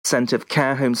40% of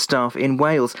care home staff in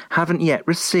Wales haven't yet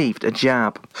received a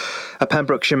jab. A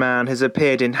Pembrokeshire man has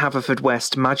appeared in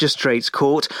Haverfordwest Magistrates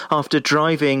Court after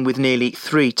driving with nearly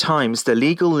 3 times the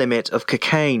legal limit of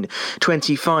cocaine.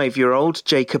 25-year-old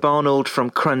Jacob Arnold from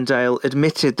Crundale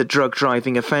admitted the drug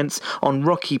driving offence on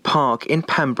Rocky Park in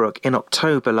Pembroke in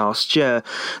October last year.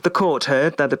 The court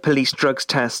heard that the police drugs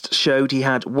test showed he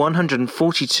had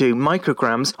 142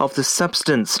 micrograms of the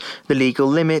substance. The legal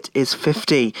limit is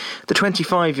 50. The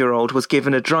 25-year-old was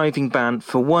given a driving ban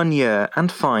for 1 year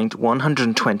and fined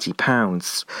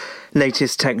 £120.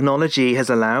 Latest technology has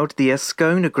allowed the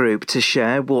Ascona Group to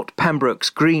share what Pembroke's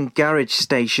Green Garage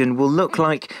station will look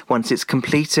like once it's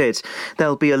completed.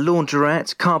 There'll be a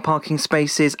laundrette, car parking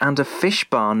spaces and a fish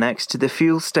bar next to the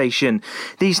fuel station.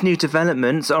 These new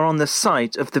developments are on the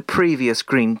site of the previous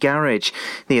Green Garage.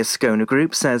 The Ascona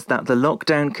Group says that the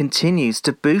lockdown continues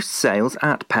to boost sales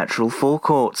at petrol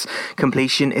forecourts.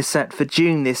 Completion is set for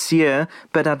June this year,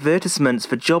 but advertisements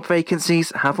for job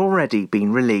vacancies have already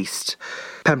been released.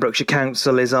 Pembrokeshire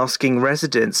Council is asking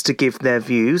residents to give their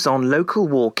views on local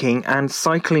walking and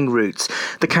cycling routes.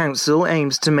 The council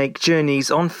aims to make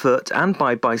journeys on foot and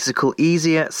by bicycle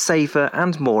easier, safer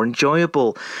and more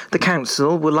enjoyable. The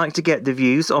council would like to get the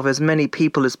views of as many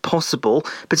people as possible,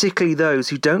 particularly those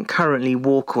who don't currently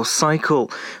walk or cycle.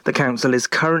 The council is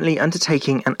currently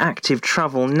undertaking an active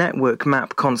travel network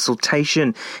map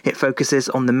consultation. It focuses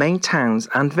on the main towns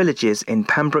and villages in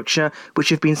Pembrokeshire which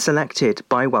have been selected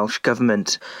by Welsh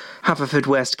Government.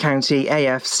 Haverfordwest County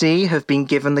AFC have been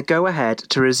given the go-ahead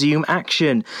to resume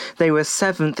action. They were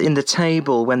 7th in the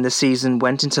table when the season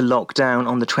went into lockdown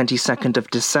on the 22nd of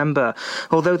December.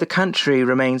 Although the country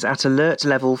remains at alert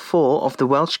level 4 of the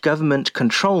Welsh Government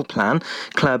control plan,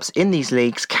 clubs in these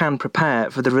leagues can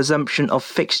prepare for the resumption of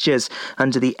fixtures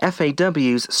under the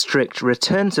FAW's strict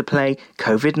return to play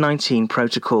COVID-19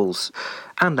 protocols.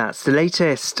 And that's the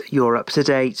latest. You're up to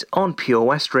date on Pure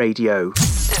West Radio.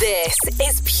 This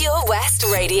is Pure West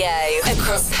Radio.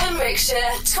 Across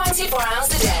Pembrokeshire, 24 hours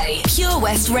a day. Pure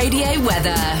West Radio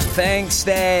weather. Thanks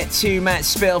there to Matt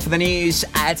Spill for the news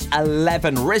at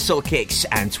 11. Rizzle kicks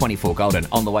and 24 golden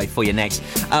on the way for you next.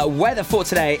 Weather for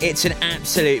today, it's an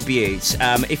absolute beaut.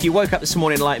 If you woke up this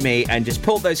morning like me and just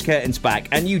pulled those curtains back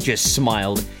and you just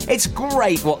smiled, it's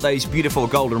great what those beautiful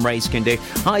golden rays can do.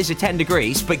 Highs are 10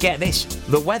 degrees, but get this,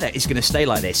 the weather is going to stay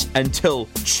like this until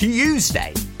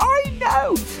Tuesday. I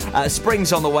know!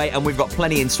 Spring's on the way and we've got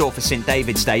plenty in store for St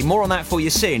David's Day. More on that for you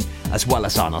soon, as well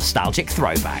as our nostalgic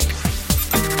throwback.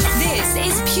 This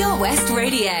is Pure West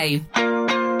Radio.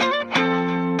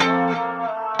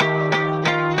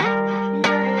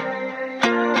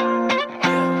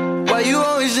 Why you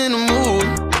always in the mood?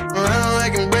 Around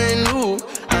like I'm brand new.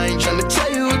 I ain't tryna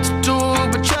tell you what to do,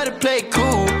 but try to play it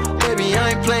cool. Baby,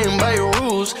 I ain't playing by your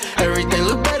rules. Everything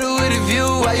look better with a view.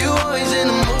 Why you always in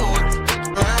the mood?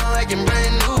 Around like I'm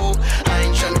brand new. I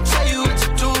ain't tryna tell you what to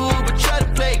do, but try to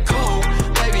play it cool.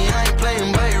 Baby, I ain't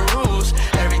playing by your rules.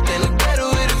 Everything look better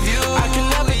with a view. I can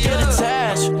never get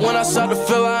attached. When I start to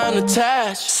feel I'm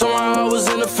attached, somehow I was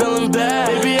in a feeling bad.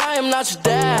 Baby, I am not your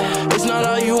dad. It's not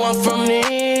all you want from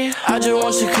me. I just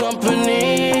want your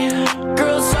company.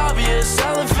 Girl, it's obvious,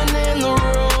 elephant in the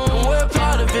room, and we're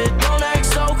part of it. Don't act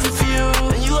so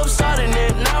confused. And you love starting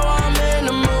it, now I'm in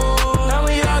the mood. Now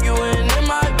we arguing in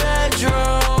my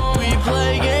bedroom. We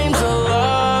play games of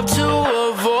love to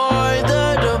avoid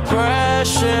the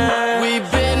depression. We've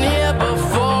been here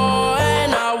before,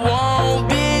 and I won't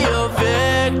be a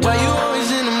victim. Why you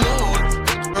always in the mood?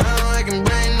 Around like I'm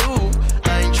brand new.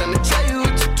 I ain't tryna tell you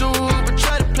what to do, but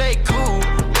try to play it cool.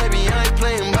 Baby, I ain't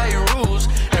playing by your rules.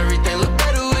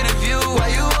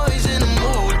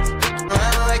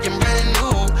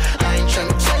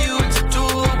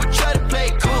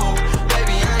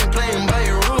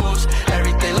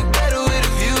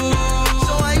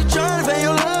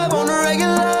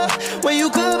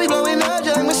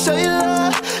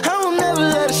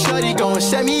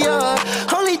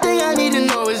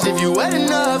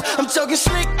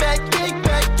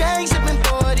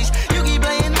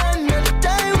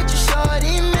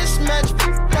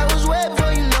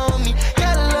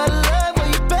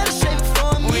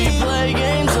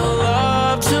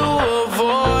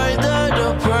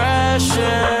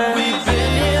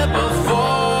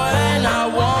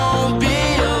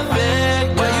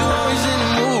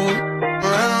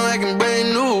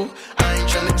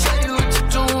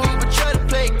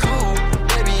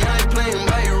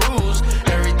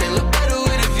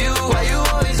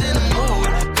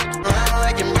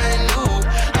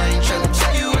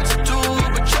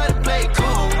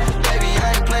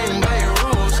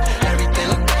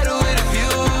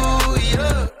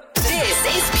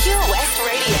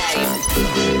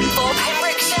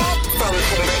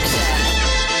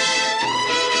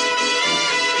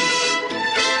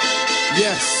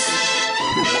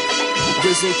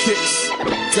 Rizzle Kicks,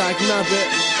 Dag Nabbit.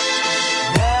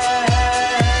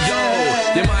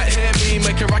 You might hear me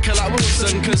make a record like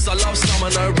Wilson, cause I love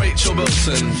Summer, no Rachel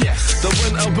Wilson. Yes. The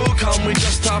winter will come, we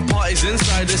just have parties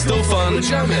inside, it's still fun. We're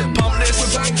jamming, pump this,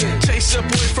 we're banging. Chase your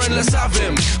boyfriend, let's have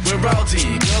him. We're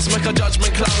rowdy, girls make our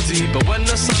judgment cloudy. But when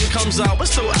the sun comes out, we're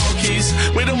still alkies.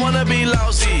 We don't wanna be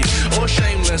lousy or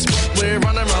shameless, but we're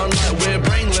running around like we're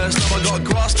brainless. Now I got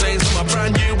grass stains on my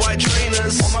brand new white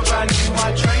trainers.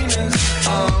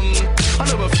 I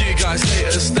know a few guys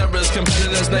haters, steppers,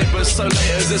 competitors, neighbours, so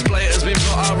laters, this platers, we've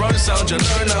got our own sound, you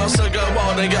know now, so go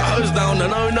wild and get hosed down,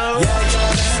 and oh no.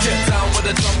 Let's get down with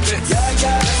the trumpets. Let's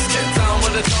get down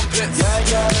with the trumpets.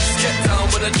 Let's get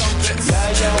down with the trumpets.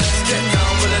 Let's get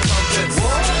down with the trumpets.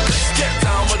 Let's get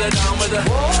down with the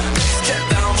Let's get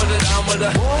down with the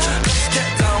Let's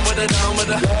get down with the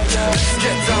Let's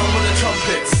get down with the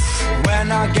trumpets.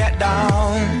 When I get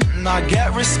down, I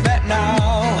get respect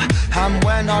now. And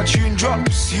when our tune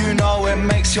drops, you know it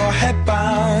makes your head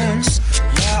bounce.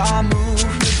 Yeah, I move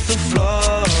with the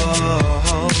flow.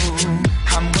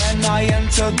 And when I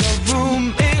enter the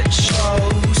room, it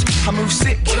shows. I move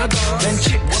sick, then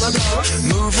chicks.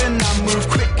 Moving, I move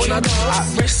quick. At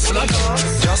risk,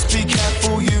 just be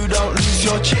careful you don't lose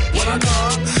your chick.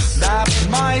 That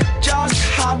might just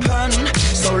happen,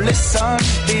 so listen,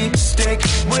 deep, stick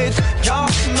with your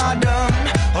madam,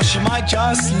 or she might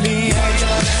just leave.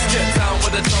 Let's get down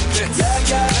with the trumpets. Let's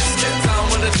get down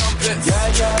with the trumpets.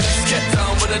 Let's get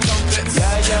down with the trumpets.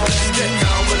 Let's get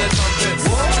down with the trumpets.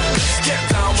 Let's get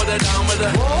down with the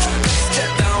Let's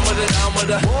get down with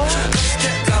the Let's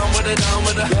get down with the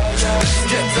Let's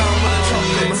get down with the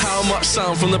trumpets. How much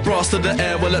sound from the brass to the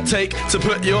air will it take to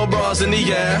put your bras in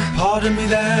the air? Pardon me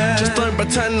there. Just don't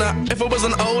pretend that if I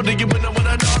wasn't older you wouldn't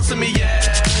wanna dance with me, yeah.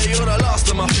 You're the last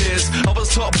of my fears. I was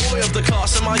top boy of the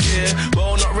class in my year.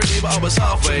 Well, not really, but I was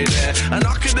halfway there. And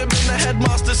I could have been the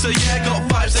headmaster, so yeah, got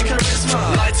vibes and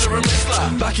charisma. Lighter and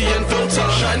Mistler, backy and filter.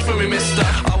 Shine for me, mister.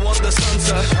 I want the sun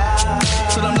to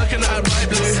till I'm looking at bright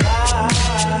blue.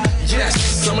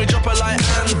 Yes, and we drop it like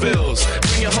anvils.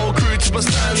 Bring your whole crew to a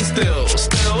standstill.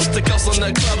 Still, stick us on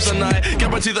the clubs and I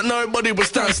guarantee that nobody will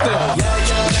stand still. Let's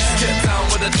get down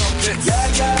with the trumpets.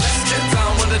 Let's get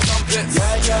down with the trumpets.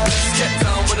 Let's get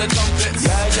down with the trumpets.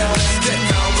 Let's get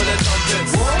down with the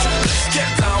trumpets. Let's get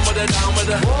down with the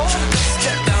Let's get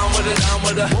down with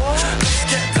the Let's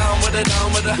get down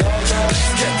with the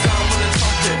Let's get down with the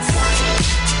trumpets.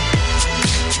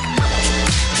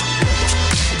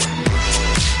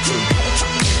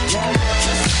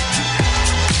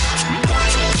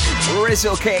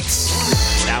 Rizzle Kicks,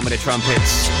 down with the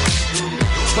trumpets.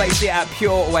 Plays it at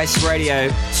Pure West Radio.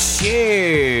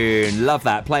 Tune. Love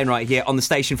that. Playing right here on the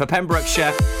station for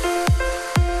Pembrokeshire.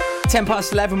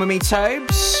 11 with me,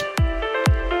 Tobes.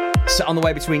 So on the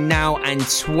way between now and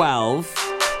 12.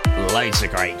 Loads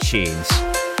of great tunes.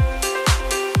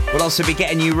 We'll also be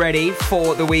getting you ready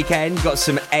for the weekend. Got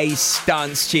some ace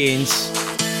dance tunes.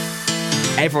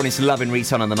 Everyone is loving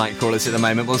Return on the Nightcrawlers at the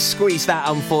moment. We'll squeeze that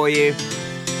on for you.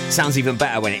 Sounds even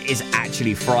better when it is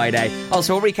actually Friday.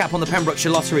 Also, a recap on the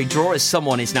Pembrokeshire Lottery draw as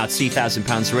someone is now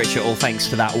 £2,000 richer, all thanks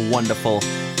to that wonderful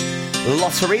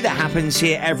lottery that happens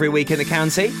here every week in the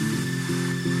county.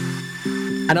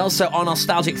 And also on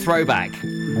Nostalgic Throwback,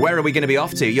 where are we going to be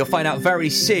off to? You'll find out very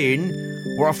soon.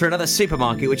 We're off to another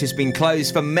supermarket which has been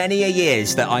closed for many a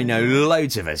years that I know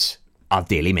loads of us are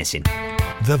dearly missing.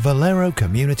 The Valero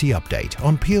Community Update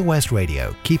on Pure West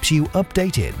Radio keeps you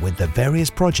updated with the various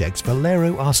projects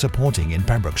Valero are supporting in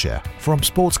Pembrokeshire, from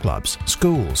sports clubs,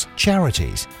 schools,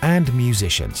 charities and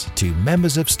musicians to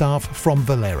members of staff from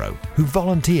Valero who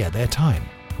volunteer their time.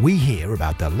 We hear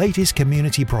about the latest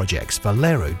community projects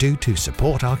Valero do to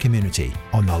support our community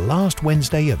on the last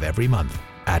Wednesday of every month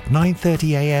at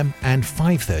 9:30am and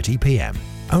 5:30pm,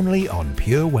 only on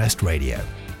Pure West Radio.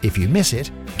 If you miss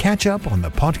it, catch up on the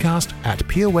podcast at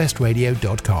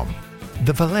purewestradio.com.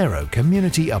 The Valero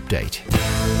Community Update.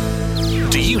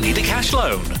 Do you need a cash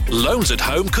loan? Loans at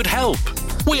Home could help.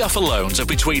 We offer loans of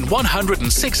between £100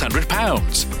 and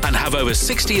 £600 and have over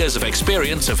 60 years of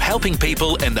experience of helping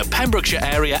people in the Pembrokeshire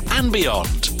area and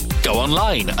beyond. Go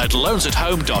online at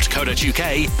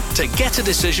loansathome.co.uk to get a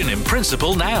decision in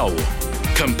principle now.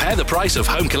 Compare the price of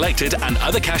home collected and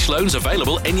other cash loans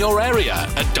available in your area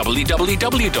at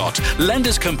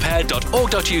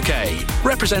www.lenderscompare.org.uk.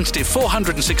 Representative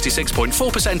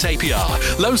 466.4%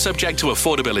 APR. Loan subject to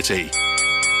affordability.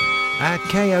 At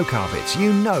KO Carpets,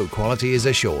 you know quality is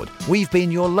assured. We've been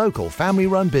your local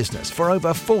family-run business for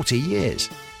over 40 years.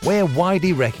 We're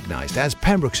widely recognised as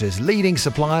Pembrokeshire's leading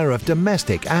supplier of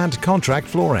domestic and contract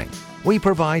flooring. We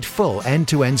provide full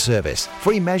end-to-end service,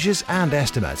 free measures and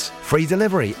estimates, free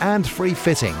delivery and free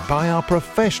fitting by our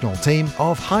professional team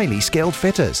of highly skilled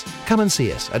fitters. Come and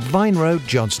see us at Vine Road,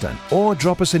 Johnston, or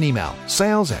drop us an email,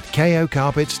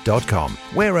 sales@kocarpets.com.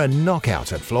 We're a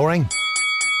knockout at flooring.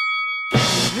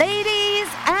 Ladies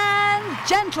and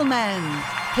gentlemen,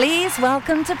 please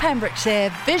welcome to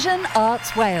Pembrokeshire Vision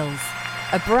Arts Wales,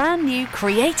 a brand new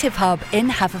creative hub in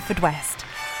Haverfordwest.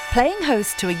 Playing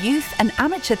host to a youth and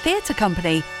amateur theatre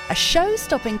company, a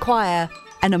show-stopping choir,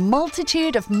 and a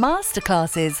multitude of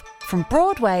masterclasses from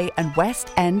Broadway and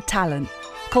West End talent.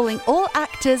 Calling all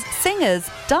actors, singers,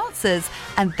 dancers,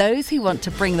 and those who want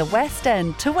to bring the West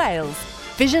End to Wales.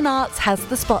 Vision Arts has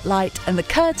the spotlight and the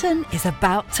curtain is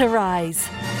about to rise.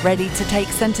 Ready to take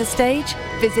centre stage?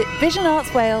 Visit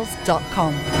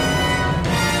visionartswales.com.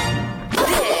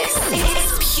 This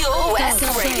is Pure West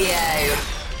Radio.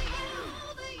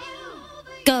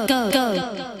 Go, go, go.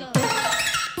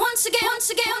 Once again,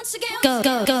 go,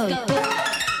 go, go.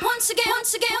 Once again,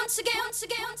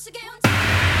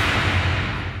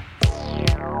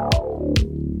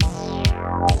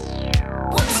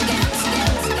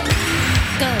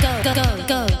 go, go, go, go,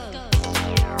 go.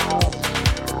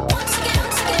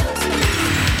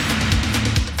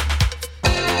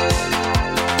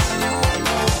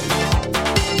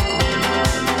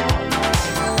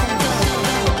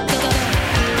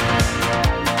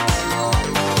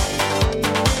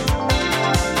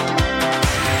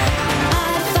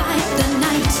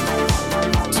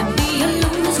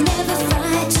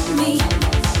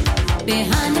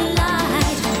 Behind the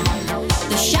light,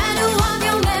 the shadow of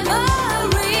your memory.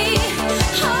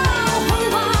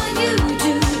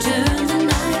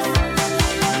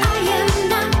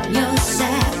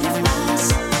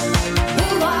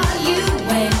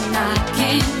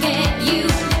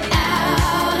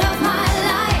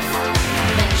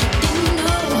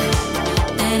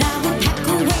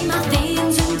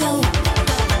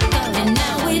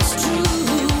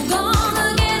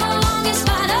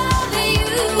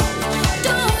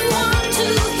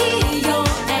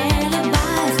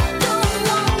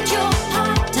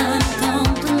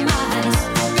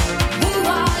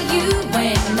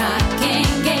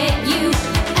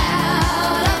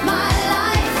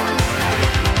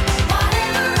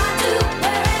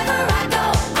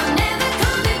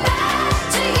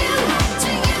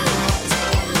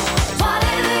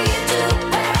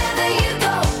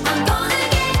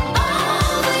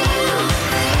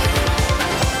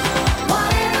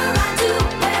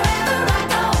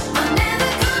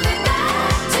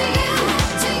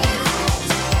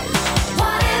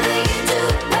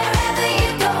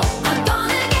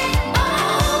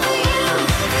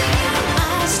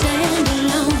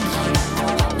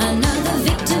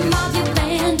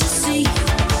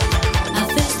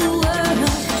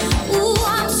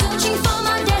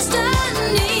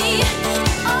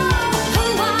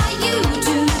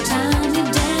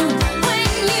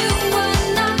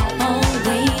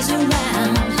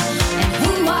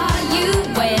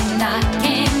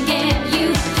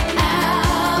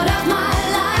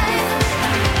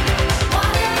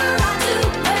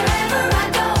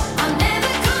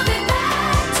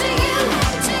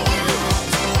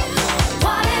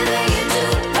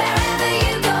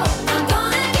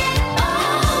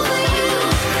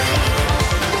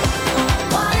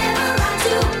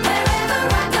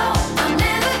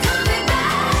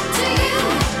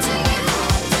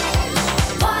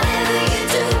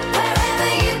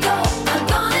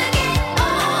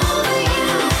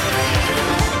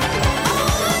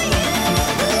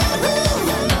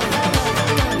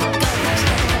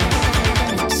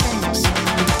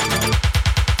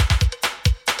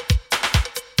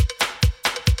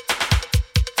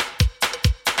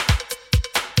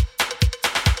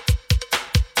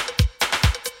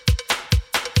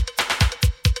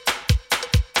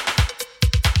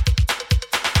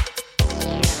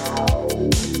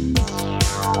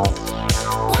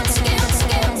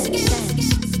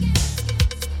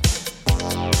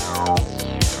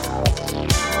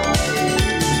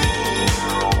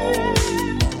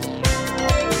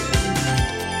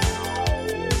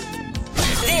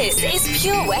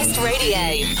 Pure West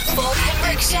Radio for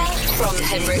Pembrokeshire from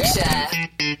Pembrokeshire.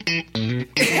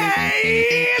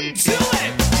 Hey, do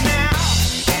it now.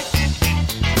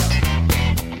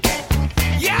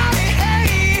 Yeah,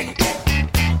 hey.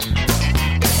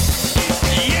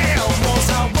 Yeah, was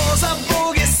a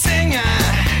boogie singer,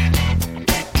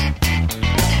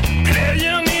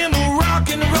 playing in a rock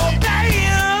and roll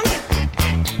band.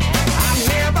 I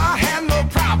never had no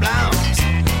problems,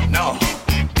 no.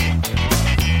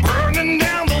 Burning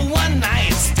down the one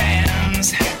night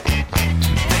stands,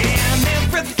 and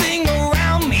everything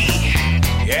around me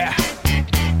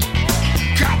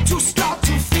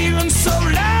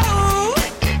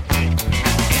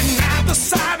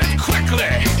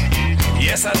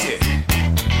Yes, I did.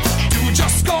 Do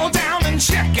just go down and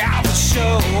check out the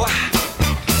show.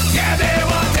 Yeah, they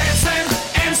were dancing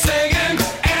and singing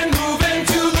and moving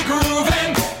to the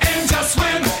grooving. And just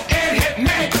when it hit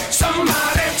me,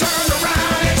 somebody turned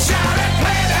around and shouted,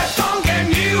 play that funky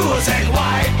music,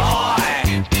 white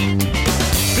boy.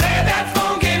 Play that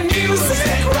funky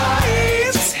music,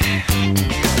 right.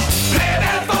 Play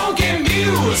that funky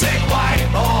music, white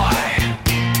boy.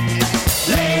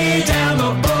 Lay down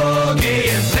the boogie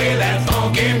and play that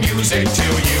funky music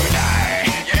till you die.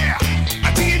 Yeah,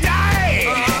 until you die.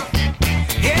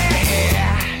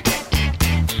 Yeah.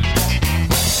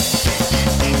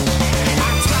 I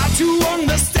tried to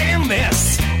understand this.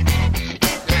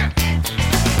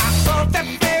 I thought that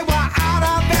they were out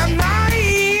of their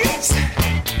minds.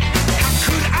 How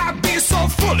could I be so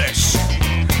foolish?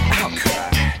 How could I?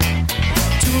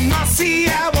 Do not see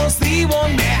I was the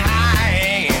one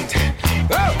behind.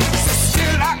 Oh, so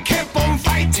still I kept on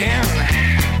fighting.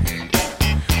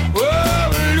 Oh,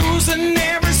 losing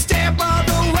every step of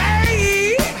the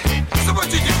way. So what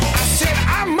you do? I said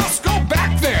I must go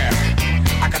back there.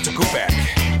 I got to go back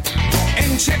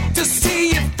and check to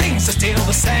see if things are still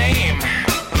the same.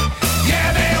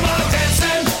 Yeah, they were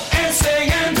dancing and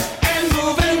singing and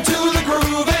moving to the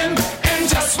grooving. And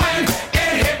just when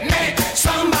it hit me,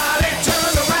 somebody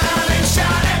turned around and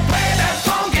shouted, play that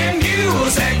funky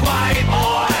music, white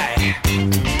boy.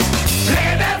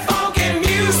 Play that funky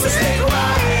music,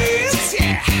 right.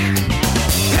 Yeah.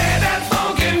 Play that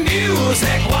funky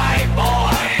music, white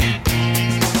boy.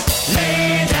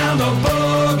 Lay down the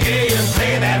boogie and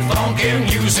play that funky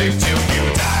music till you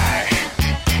die.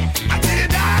 Until you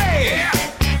die.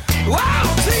 Wow,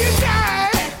 till you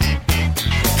die.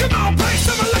 Come on, play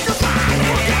some electrifying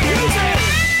funky music.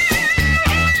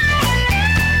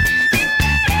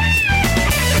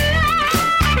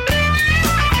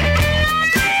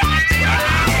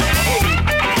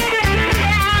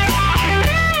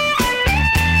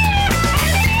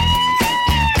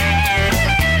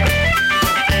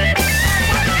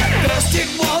 First it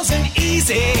wasn't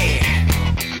easy,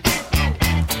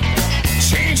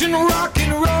 changing rock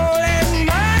and roll and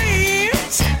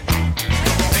minds.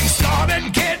 Things started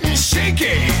getting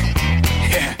shaky,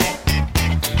 yeah.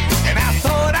 And I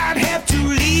thought I'd have to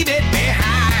leave it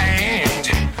behind.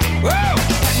 Whoa,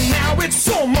 but now it's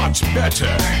so much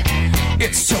better.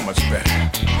 It's so much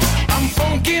better. I'm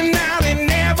funking out in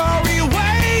every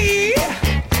way.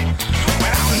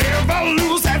 But I'll never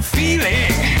lose that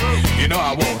feeling, you know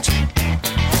I won't,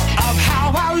 of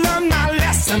how I learned my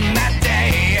lesson that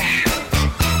day.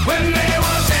 When they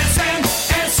were dancing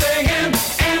and singing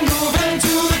and moving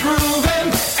to the grooving.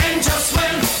 And just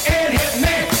when it hit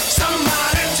me,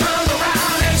 somebody turned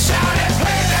around and shouted,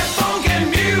 play that funky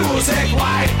music,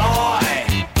 white boy.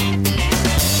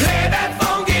 Play that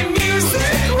funky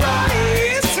music,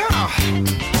 right.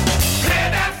 Play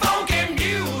that funky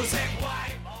music,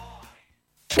 white boy.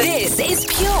 This is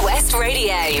Pure West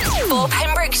Radio for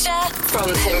Pembrokeshire from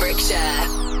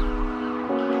Pembrokeshire.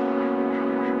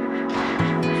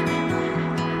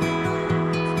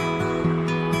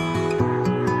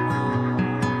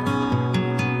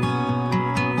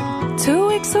 Two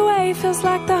weeks away feels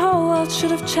like the whole world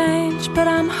should have changed, but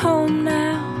I'm home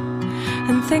now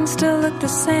and things still look the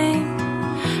same.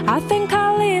 I think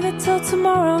I'll leave it till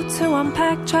tomorrow to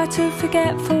unpack, try to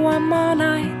forget for one more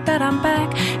night that I'm back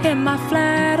in my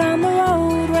flat on the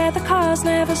road where the cars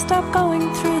never stop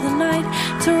going through the night,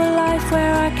 to a life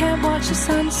where I can't watch the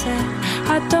sunset.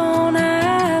 I don't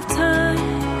have time.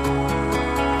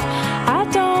 I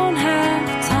don't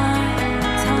have time.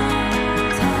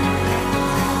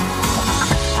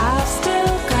 I've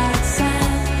still got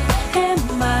sand in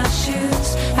my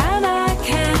shoes and I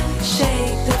can't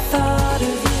shake the thought of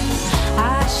you.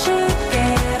 I should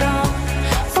get on,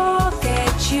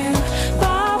 forget you,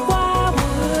 but why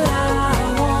would I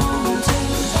want to?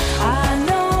 I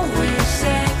know we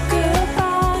said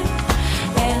goodbye,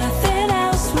 anything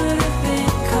else would have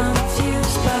been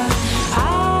confused, but I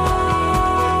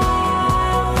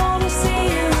wanna see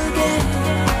you again.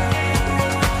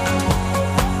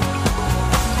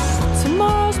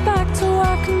 Tomorrow's back to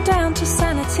work and down to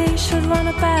sanity. Should run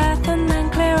a bath and then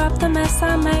clear up the mess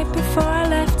I made before I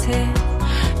left here.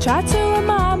 Tried to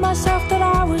remind myself that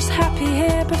I was happy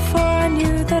here before I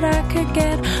knew that I could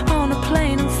get on a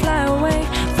plane and fly away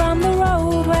from the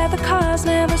road where the cars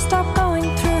never stop going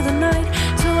through the night,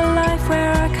 to a life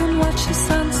where I can watch the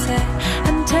sunset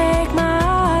and take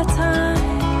my time.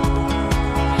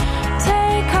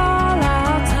 Take all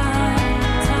our time.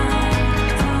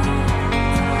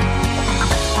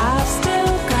 I've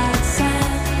still got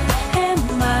sand in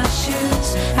my shoes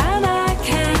and I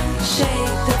can't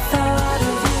shake the thought of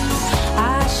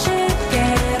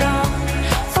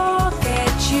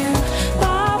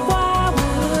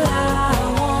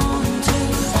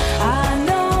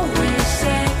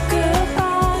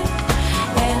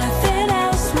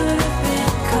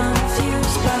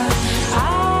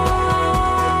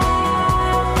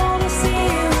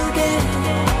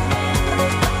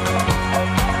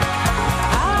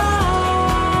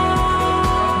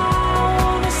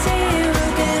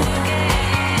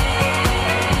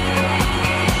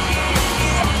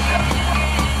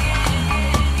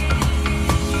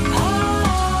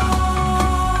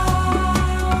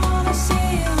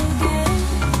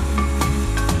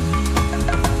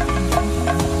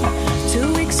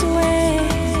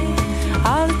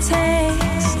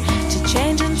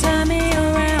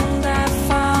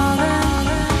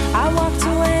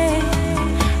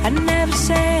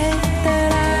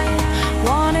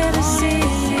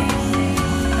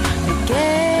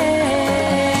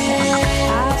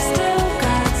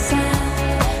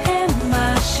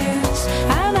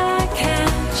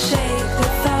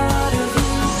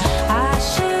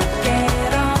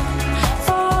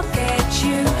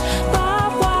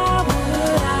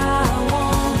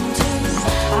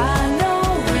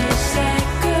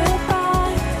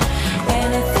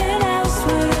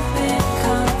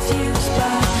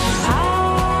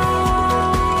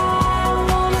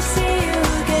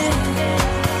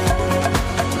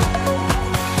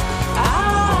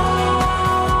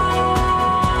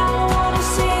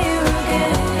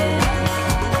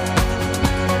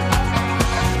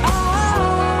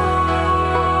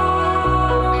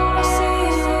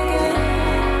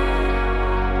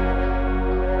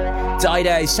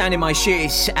Dido, Sound in My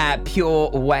Shoes at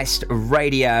Pure West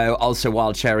Radio. Also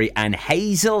Wild Cherry and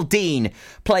Hazel Dean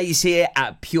plays here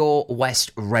at Pure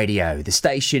West Radio, the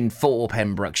station for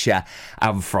Pembrokeshire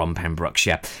and from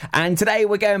Pembrokeshire. And today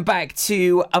we're going back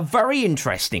to a very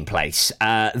interesting place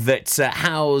that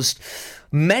housed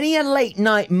many a late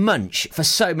night munch for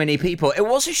so many people. It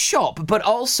was a shop, but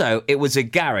also it was a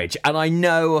garage. And I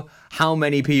know how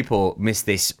many people miss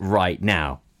this right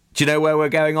now. Do you know where we're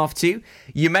going off to?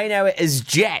 You may know it as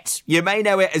Jet. You may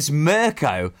know it as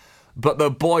Mirko. But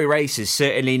the boy racers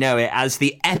certainly know it as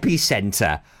the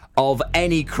epicentre of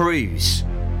any cruise.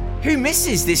 Who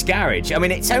misses this garage? I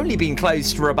mean, it's only been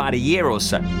closed for about a year or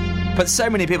so. But so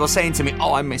many people saying to me,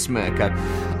 oh, I miss Mirko.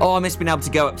 Oh, I miss being able to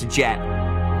go up to Jet.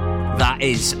 That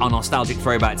is a nostalgic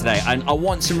throwback today. And I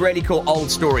want some really cool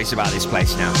old stories about this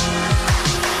place now.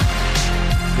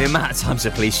 The amount of times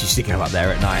the police used to go up there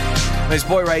at night. Those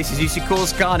boy races used to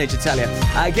cause carnage, I tell you.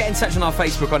 Get in touch on our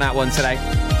Facebook on that one today.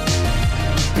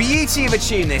 Beauty of a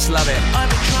tune, this. Love it. I've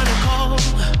been trying to call.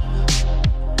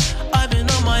 I've been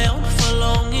on my own for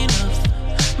long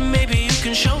enough. Maybe you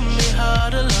can show me how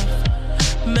to love.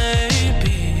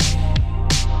 Maybe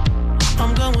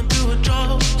I'm going through a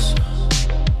drought.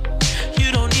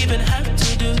 You don't even have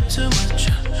to do too much.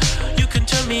 You can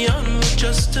turn me on with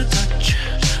just a touch.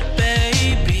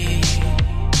 Baby,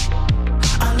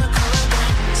 I look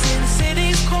around since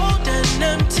city's cold and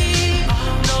empty.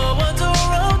 No one's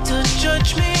around to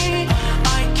judge me.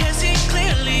 I can see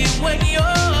clearly when you're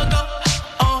gone.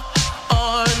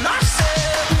 And I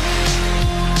said,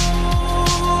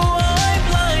 ooh, I'm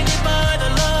blinded by the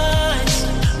lights.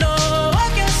 No, I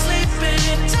can't sleep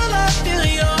until I feel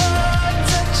your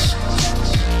touch.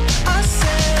 I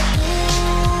said,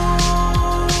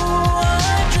 ooh,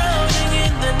 I'm drowning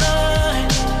in the night.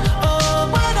 Oh,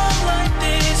 when I'm like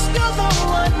this, you're the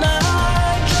one I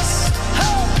trust.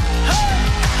 Hey, hey,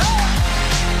 hey.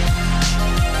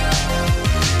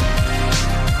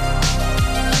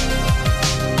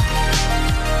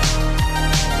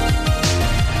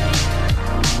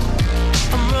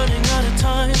 I'm running out of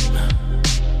time,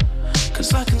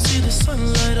 'cause I can see the sun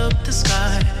light up the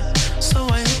sky. So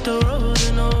I hit the road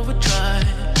in overdrive,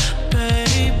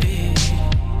 baby.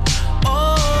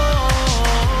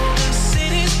 Oh, the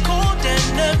city's cold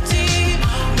and empty.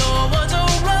 No one's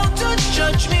around to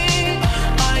judge me.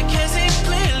 I can see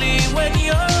clearly when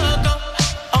you're gone.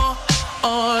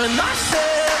 And I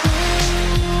said,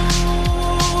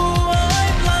 ooh,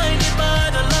 I'm blinded by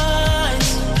the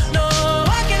lights. No,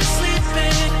 I can't sleep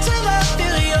until I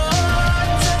feel your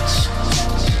touch.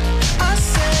 I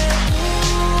said,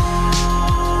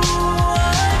 ooh,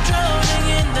 I'm drowning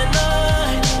in the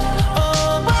night.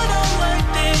 Oh, when I'm like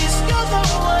this, you're the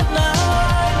one I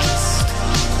trust.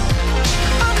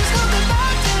 I'm just coming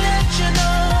back to let you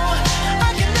know I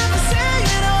can never say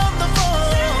it on the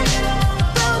phone.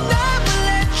 They'll never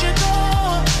let you go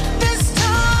this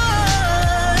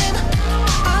time.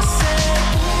 I said,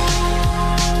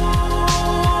 ooh,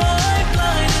 I'm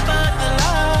blinded by the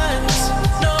lights.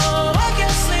 No, I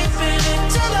can't sleep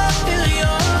until I feel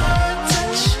your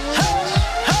touch. Hey,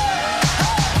 hey,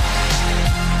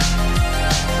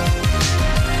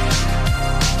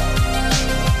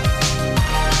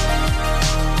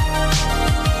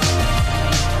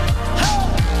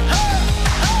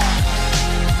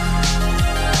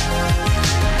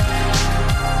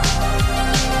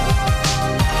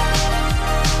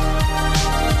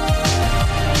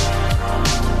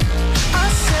 I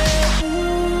said,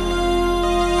 ooh,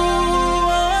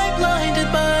 I'm blinded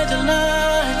by the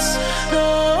lights. No,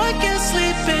 I can't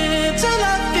sleep until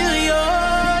I feel your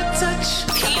touch.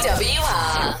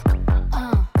 PWR.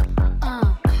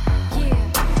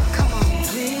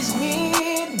 Please me,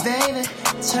 baby.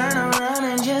 Turn around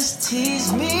and just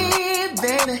tease me,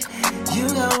 baby. You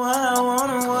got what I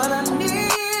want and what I need,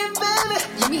 baby.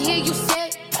 Let me hear you say,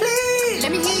 Please,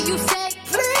 let me hear you say,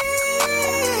 please.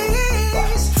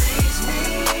 Tease me,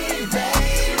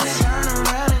 baby. Turn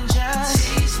around and just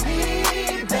tease me,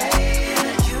 baby.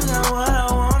 You got what I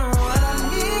want and what I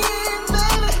need,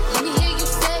 baby. let me hear you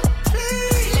say,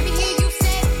 Please, let me hear you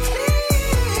say.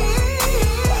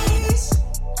 please.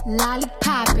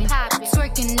 Lollipopping,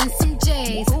 twerking in some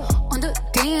J's on the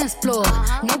dance floor.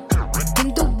 No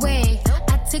in the way.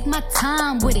 I take my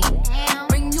time with it.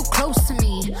 Bring you close to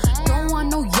me. Don't want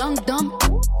no young dumb.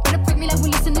 Better pick me like we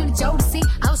listening to Jodeci.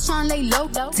 I was trying to lay low,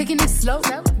 taking it slow.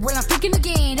 Well, I'm freaking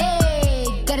again. Hey,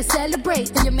 gotta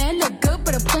celebrate. Your man look good,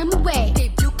 but I put him away.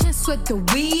 If you can sweat the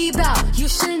weave out, you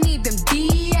shouldn't even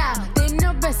be out. There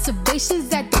no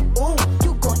reservations at the ooh.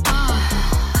 You gon' I'm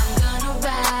gonna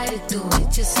ride it, do it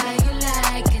just how you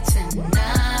like it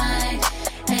tonight.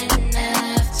 And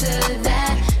after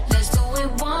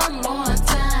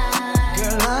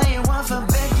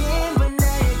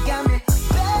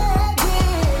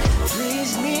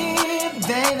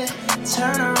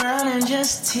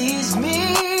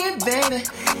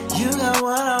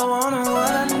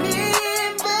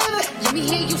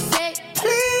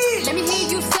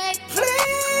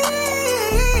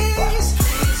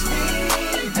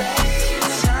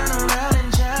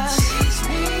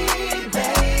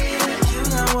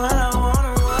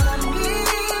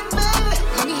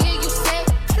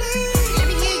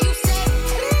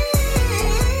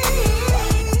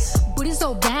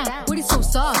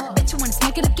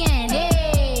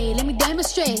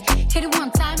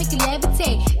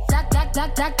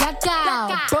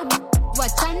broke,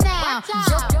 watch out now.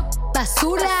 Yo,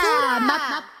 basura, ma,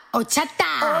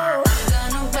 ochata. I'm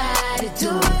gonna ride it, do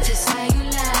it just how you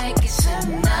like it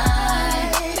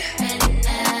tonight. And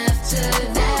after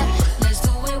that, let's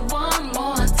do it one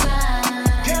more time.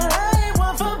 Girl, I ain't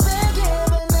one for begging,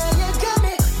 but now you got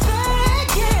me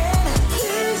begging.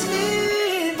 Please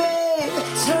me, babe.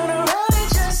 Turn around and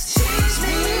just tease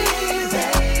me,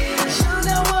 babe. You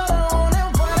know what I want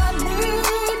and what I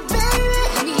need,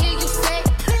 baby. Let me hear you say,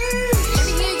 please. Let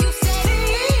me hear you say,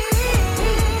 please.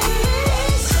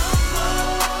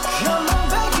 Come on,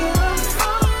 back it up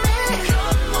for me.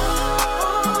 Come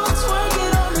on, let's work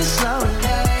it on me slowly.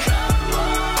 Come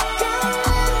on, girl,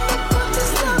 let me put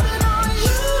this loving on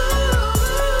you.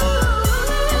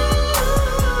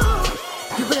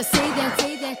 You better say that,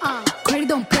 credit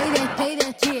don't play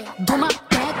that, yeah. Do my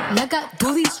back, like I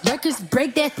do these records,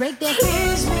 break that.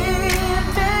 Tease me,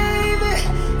 baby.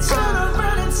 Turn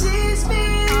around and tease me,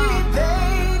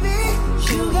 baby.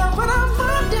 You got what I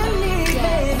want and need,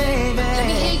 baby. Let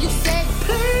me hear you say,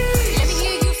 please. Let me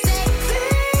hear you say,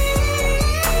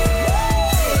 please.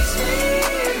 Tease me,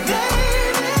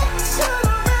 baby. Turn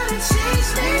around and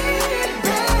tease me,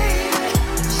 baby.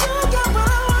 You got what I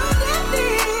want and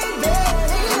need,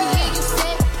 baby. Let me hear you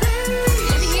say, please.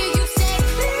 Let me hear you say,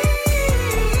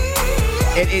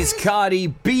 please. It is Cardi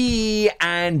B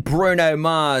and Bruno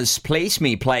Mars. Place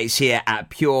Me Place here at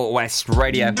Pure West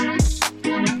Radio.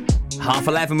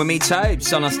 11:30 with me, Toby.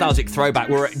 So nostalgic throwback.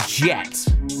 We're at Jet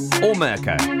or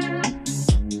Mirko.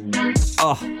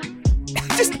 Oh,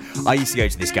 I used to go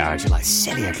to this garage at like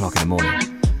 7 o'clock in the morning.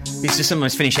 Used to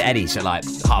sometimes finish at Eddie's at like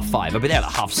 5:30. I'd be there at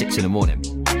like 6:30 in the morning.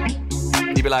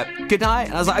 He'd be like, "Good night."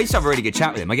 And I was like, I used to have a really good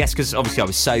chat with him. I guess because obviously I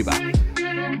was sober,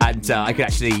 and I could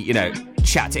actually,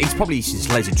 chat to. He's probably used to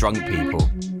just loads of drunk people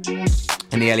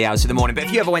in the early hours of the morning. But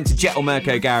if you ever went to Jet or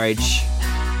Mirko Garage,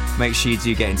 make sure you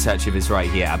do get in touch with us right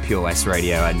here at Pure West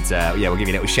Radio, and we'll give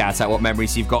you a little shout out what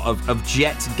memories you've got of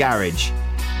Jet Garage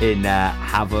in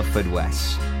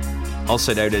Haverfordwest,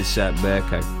 also known as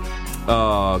Mirko.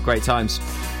 Oh, great times.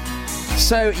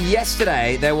 So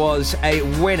yesterday there was a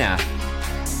winner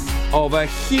of a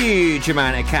huge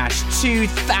amount of cash,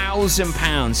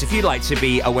 £2,000. If you'd like to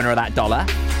be a winner of that dollar,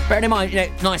 bearing in mind,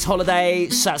 nice holiday,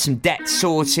 some debt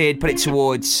sorted, put it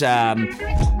towards, something.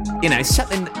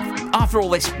 After all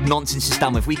this nonsense is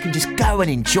done with, we can just go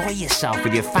and enjoy yourself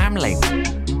with your family.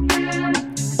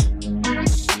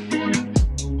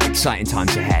 Exciting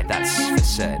times ahead, that's for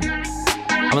certain.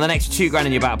 And with an extra £2,000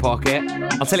 in your back pocket,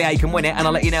 I'll tell you how you can win it, and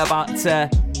I'll let you know about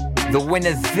the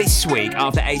winner this week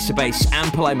after Ace of Base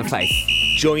and Paloma Faith.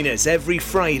 Join us every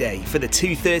Friday for the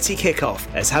 2:30 kickoff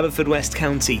as Haverfordwest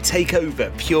County take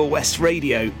over Pure West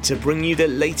Radio to bring you the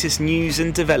latest news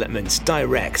and developments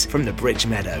direct from the Bridge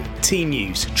Meadow. Team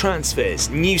news, transfers,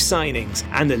 new signings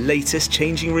and the latest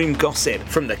changing room gossip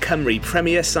from the Cymru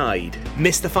Premier side.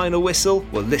 Miss the final whistle?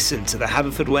 Well, listen to the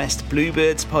Haverfordwest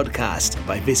Bluebirds podcast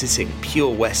by visiting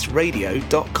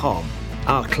purewestradio.com.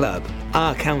 Our club,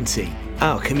 our county,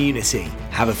 our community.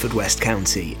 Haverfordwest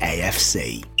County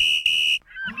AFC.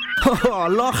 Oh,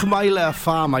 Lochmeyler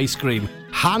Farm Ice Cream.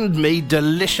 Handmade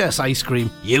delicious ice cream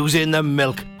using the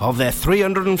milk of their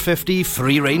 350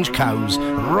 free-range cows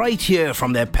right here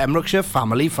from their Pembrokeshire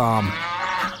family farm.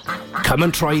 Come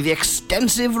and try the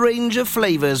extensive range of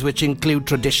flavours which include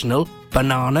traditional,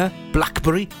 banana,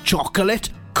 blackberry, chocolate,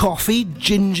 coffee,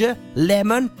 ginger,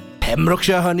 lemon,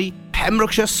 Pembrokeshire honey,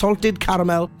 Pembrokeshire salted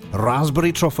caramel,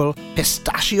 raspberry truffle,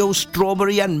 pistachio,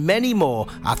 strawberry and many more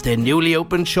at their newly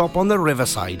opened shop on the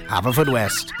Riverside,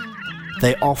 Haverfordwest.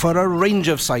 They offer a range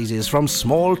of sizes from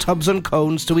small tubs and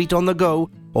cones to eat on the go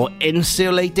or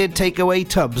insulated takeaway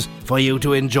tubs for you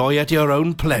to enjoy at your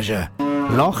own pleasure.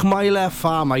 Lochmeyler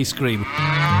Farm Ice Cream.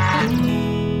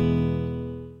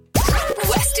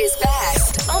 West is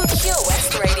best on Pure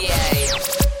West Radio.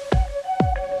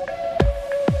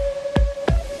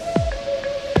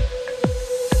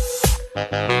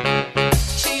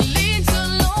 She leads a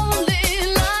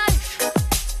lonely life.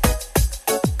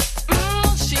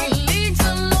 She leads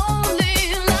a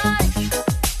lonely life.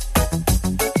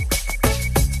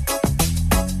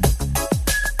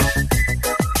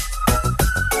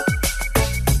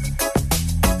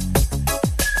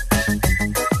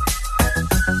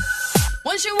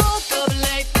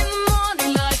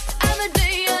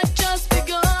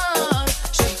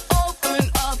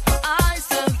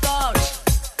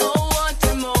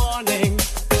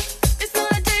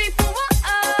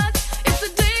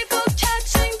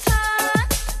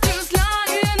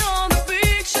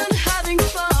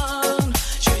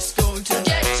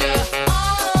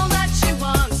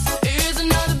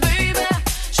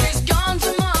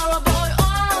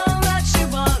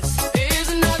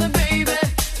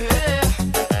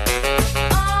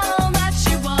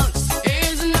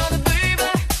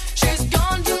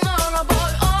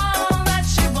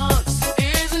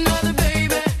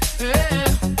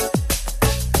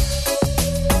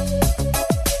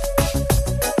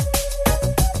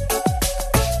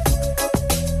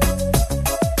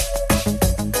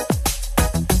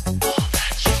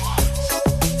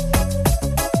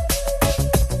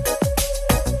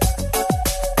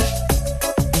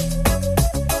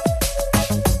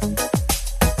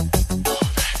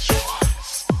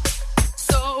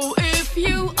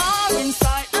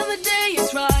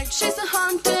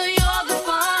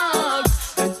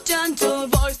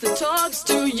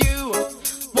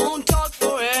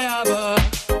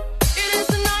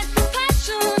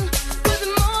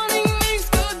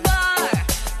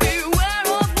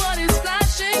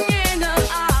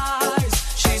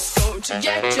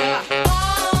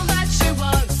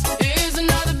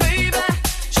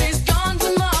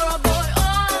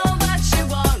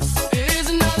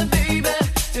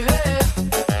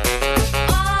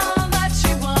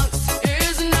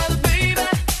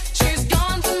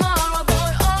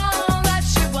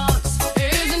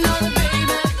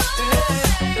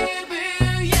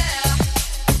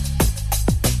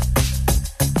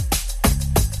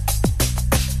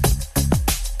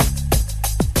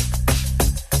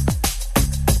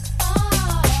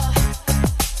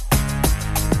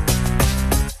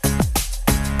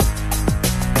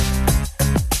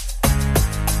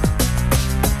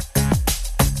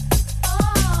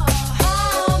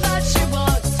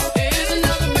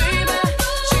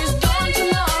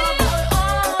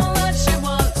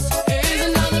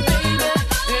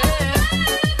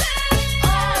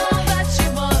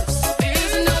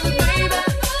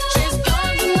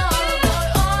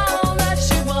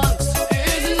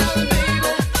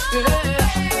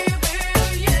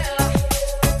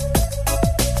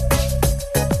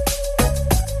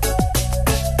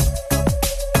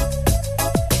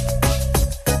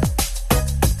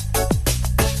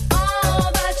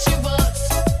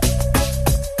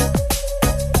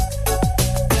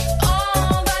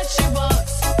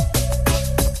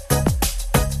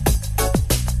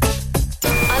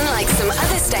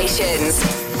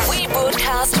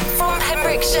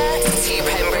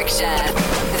 Pembrokeshire.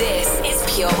 This is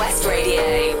Pure West Radio.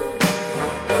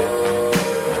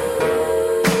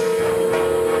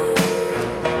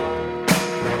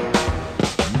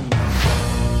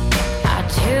 I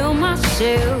tell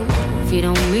myself you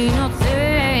don't mean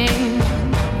nothing.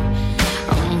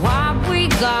 What we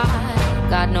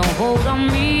got no hold on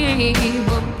me.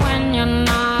 But when you're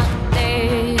not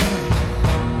there,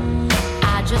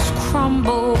 I just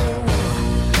crumble.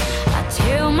 I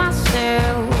tell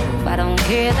myself I don't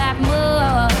care that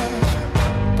much,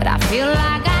 but I feel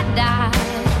like I die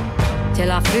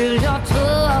till I feel your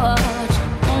touch.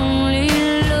 Only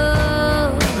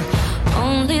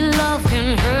love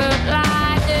can hurt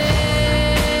like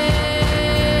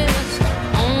this.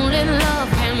 Only love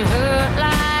can hurt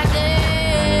like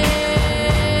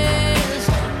this.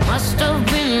 Must have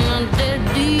been a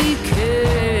deadly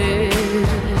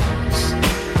kiss.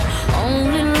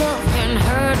 Only love can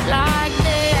hurt like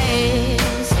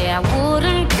this. Say I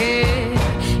wouldn't care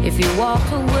if you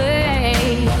walked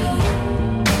away,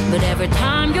 but every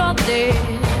time you're there,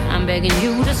 I'm begging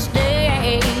you to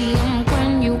stay. And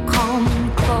when you come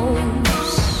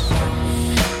close,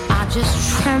 I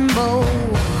just tremble.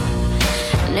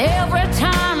 And every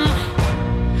time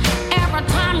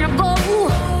you go,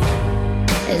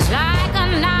 it's like a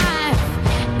knife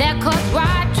that cuts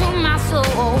right to my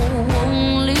soul.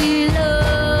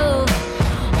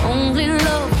 Only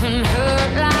love can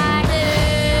hurt like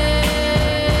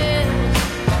this.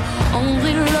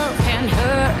 Only love can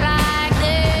hurt like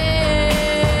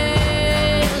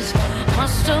this.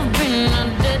 Must have been a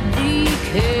deadly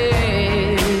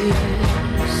kiss.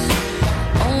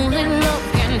 Only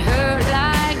love can hurt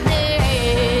like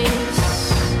this.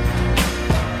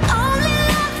 Only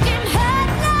love can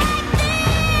hurt like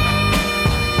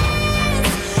this.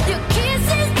 Your kiss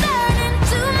is burning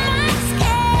to my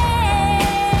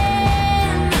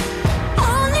skin.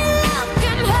 Only love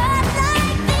can hurt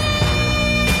like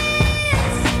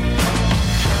this.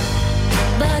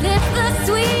 But it's the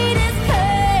sweetest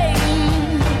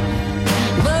pain,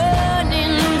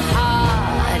 burning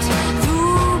hot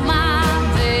through my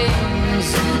veins.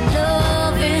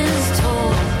 Love is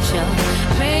torture,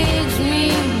 makes me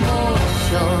more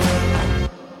sure.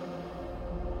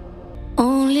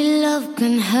 Only love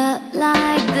can hurt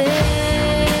like this.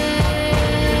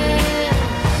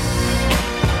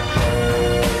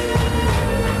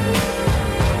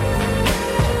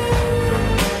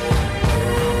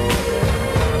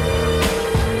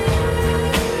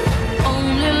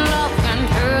 Only love can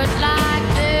hurt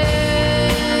like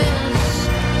this.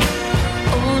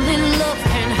 Only love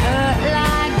can hurt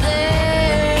like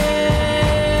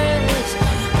this.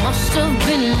 Must have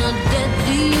been a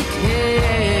deadly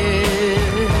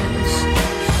kiss.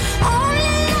 Only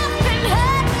love can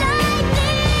hurt like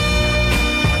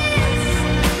this.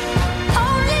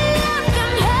 Only love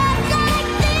can hurt like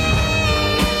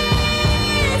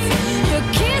this. Your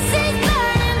kiss is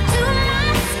burning to my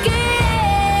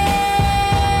skin.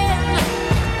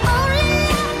 Only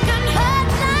love can hurt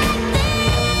like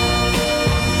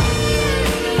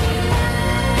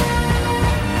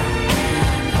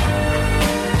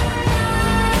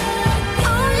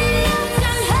Only love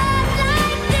can hurt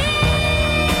like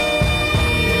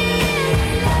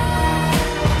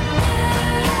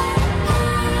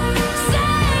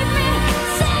Save me,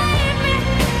 save me.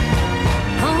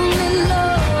 Only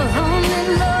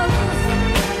love,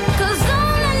 'cause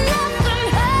only love can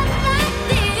hurt like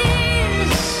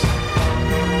this.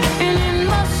 And it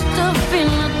must have been a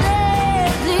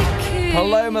deadly kiss.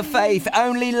 Paloma Faith,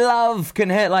 Only Love Can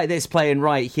Hurt Like This, playing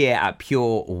right here at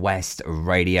Pure West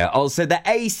Radio. Also, the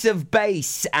Ace of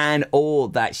Base and All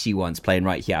That She Wants, playing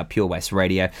right here at Pure West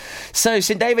Radio. So,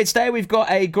 St David's Day, we've got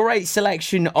a great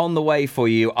selection on the way for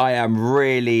you. I am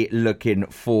really looking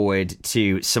forward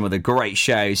to some of the great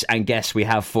shows and guests we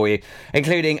have for you,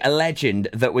 including a legend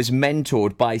that was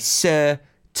mentored by Sir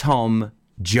Tom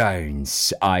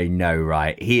Jones. I know,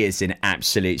 right? He is an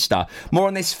absolute star. More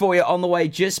on this for you on the way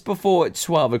just before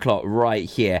 12 o'clock right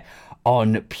here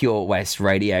on Pure West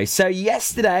Radio. So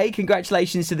yesterday,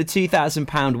 congratulations to the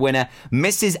 £2,000 winner,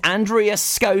 Mrs. Andrea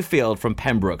Schofield from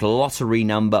Pembroke, lottery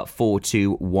number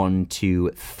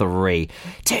 42123.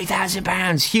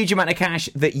 £2,000, huge amount of cash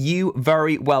that you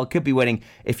very well could be winning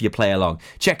if you play along.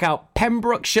 Check out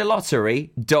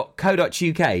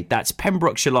pembrokeshirelottery.co.uk. That's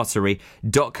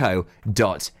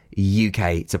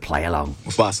pembrokeshirelottery.co.uk to play along.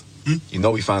 Boss, you know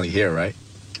we finally here, right?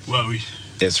 Well,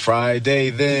 It's Friday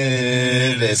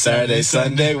then, it's Saturday,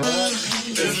 Sunday.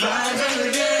 It's Friday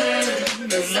again.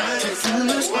 It's Friday,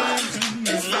 Sunday. It's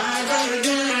Friday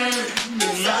again.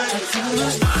 It's Friday,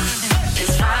 Sunday.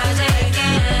 It's Friday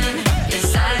again. It's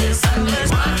Saturday, Sunday.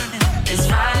 It's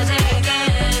Friday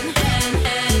again.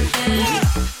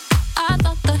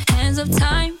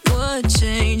 would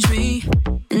change me,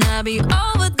 and I'd be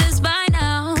over this by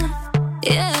now.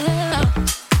 Yeah,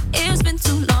 it's been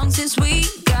too long since we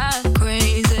got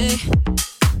crazy.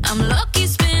 I'm lucky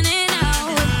spinning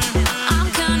out.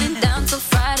 I'm counting down till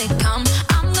Friday come.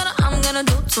 I'm gonna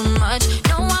do too much.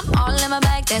 No, I'm all in my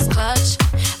bag, that's clutch.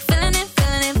 Feeling it.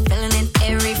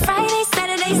 Every Friday,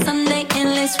 Saturday, Sunday,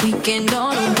 endless weekend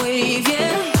on a wave,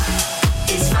 yeah.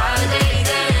 It's Friday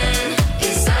then,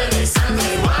 it's Saturday,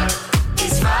 Sunday, what?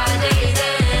 It's Friday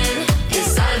then,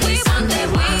 it's Saturday, Sunday,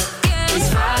 what? It's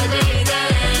Friday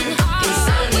then, it's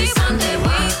Saturday, Sunday,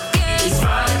 what? It's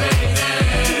Friday then,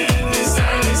 it's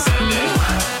Saturday, Sunday,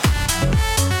 what?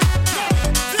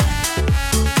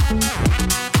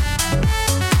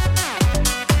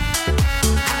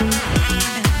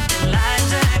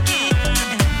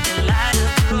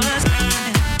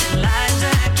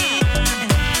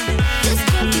 This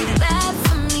could be bad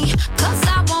for me, 'cause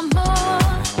I want more.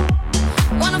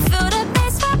 Wanna feel the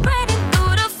bass vibrating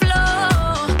through the floor.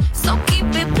 So keep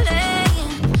it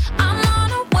playing. I'm on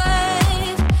a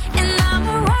wave, and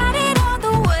I'ma ride it all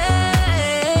the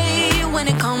way. When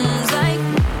it comes like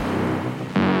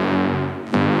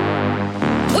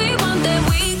we want that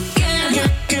weekend.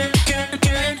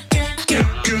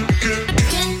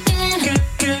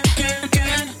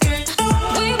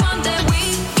 We want that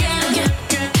weekend.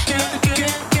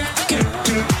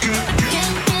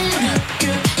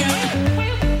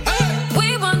 We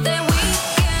want that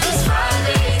weekend. It's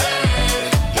Friday then,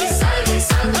 it's Saturday,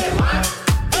 Sunday, what?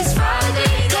 It's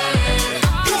Friday then,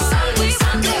 it's Saturday,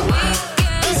 Sunday, what?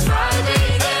 It's Friday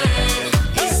then,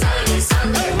 it's Saturday,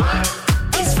 Sunday, what?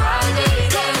 It's Friday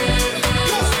then.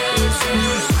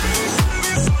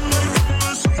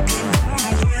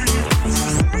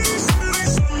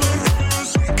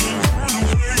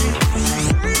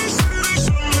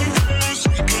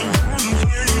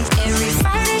 Every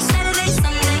Friday, Saturday,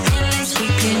 Sunday, endless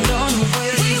weekend on the way.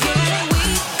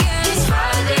 It's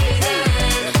Friday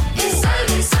then, it's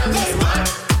Saturday, Sunday, what?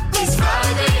 It's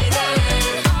Friday then,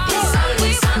 it's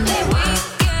Saturday, Sunday, what?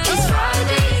 It's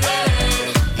Friday then,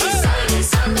 it's Saturday,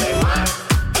 Sunday, what?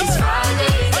 It's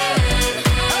Friday then.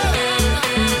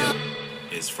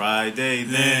 It's Friday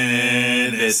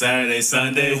then. It's Saturday,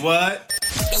 Sunday, what?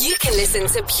 You can listen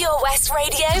to Pure West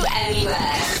Radio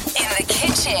anywhere. In the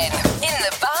kitchen, in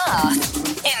the bath,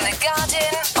 in the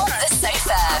garden, on the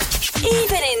sofa,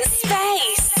 even in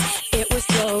space. It was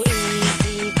so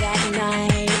easy that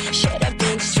night. Should have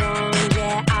been strong,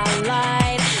 yeah, I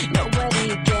lied. Nobody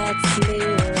gets me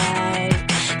like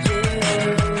you.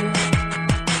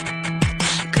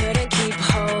 Couldn't keep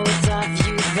hold of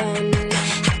you then.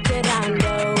 How could I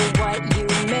know what you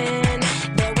meant?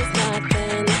 There was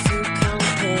nothing to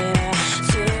compare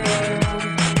to.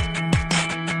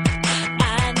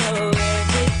 I know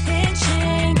everything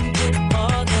changes,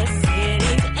 all the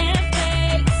cities and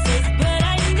faces, but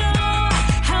I know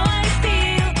how I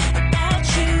feel about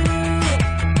you.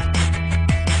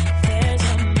 There's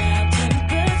a mountain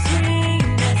between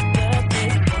us, but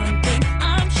there's one thing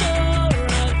I'm sure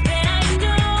of, that I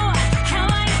know how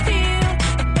I feel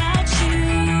about you.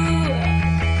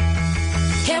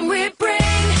 Can we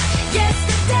bring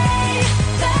yesterday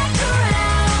back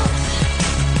around?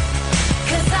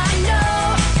 'Cause I know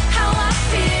how I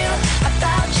feel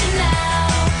about you now.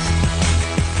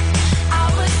 I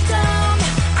was dumb,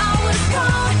 I was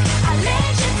wrong, I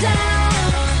let you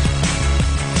down.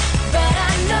 But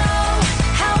I know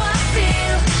how I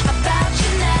feel about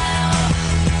you now.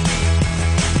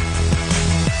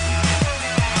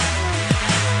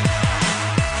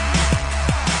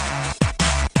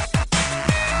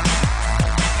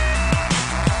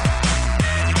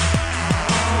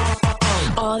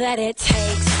 All that it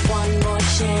takes, one more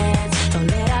chance. Don't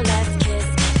let our last kiss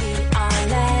be our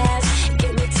last.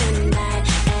 Give me tonight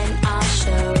and I'll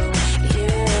show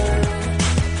you.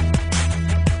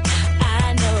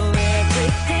 I know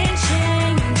everything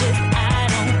changes. I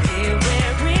don't care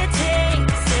where it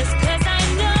takes us, 'cause I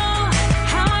know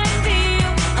how I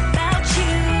feel about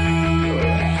you.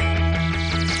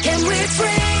 Can we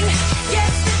bring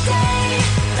yesterday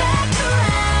back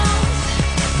around?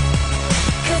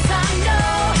 'Cause I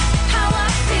know how I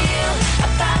feel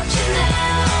about you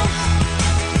now.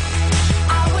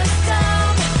 I was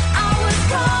dumb, I was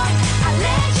wrong, I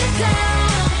let you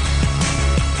down.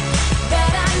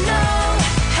 But I know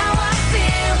how I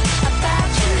feel about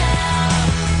you now.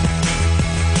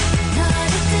 Not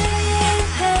a day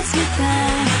pass me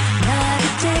by, not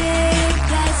a day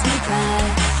pass me by,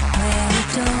 when I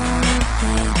don't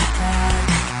think about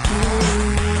you.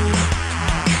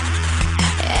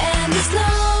 And there's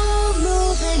no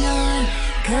moving on,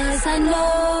 'cause I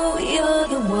know you're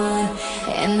the one,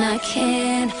 and I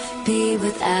can't be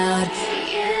without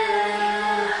you.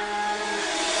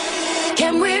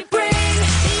 Can we bring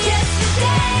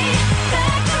yesterday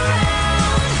back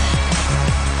around?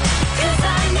 'Cause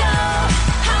I know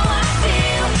how I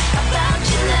feel about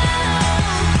you now.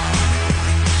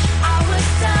 I was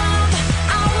dumb,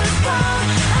 I was wrong,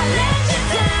 I let you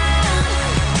down.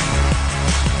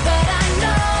 But I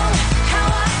know how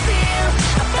I feel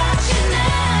about you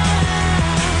now.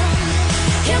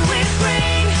 Can we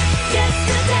bring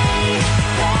yesterday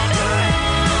back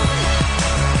around?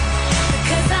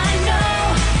 Because I know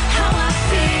how I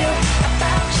feel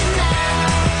about you now.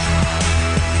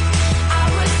 I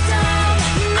was dumb,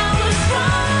 I was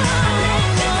wrong, I let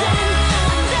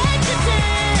you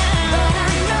down. But I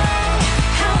know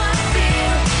how I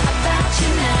feel about you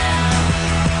now.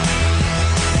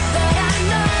 But I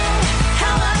know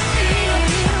how I feel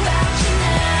about you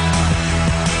now.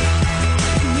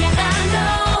 Yeah, I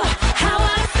know how I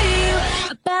feel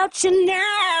about you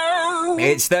now.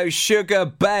 It's those Sugar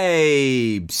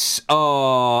Babes.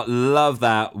 Oh, love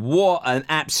that. What an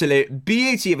absolute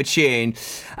beauty of a tune.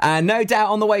 And no doubt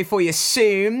on the way for you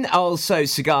soon. Also,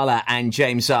 Sigala and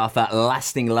James Arthur,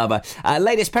 Lasting Lover.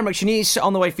 Latest Pembrokeshire news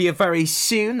on the way for you very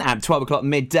soon at 12 o'clock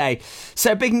midday.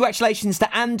 So big congratulations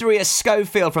to Andrea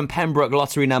Schofield from Pembroke,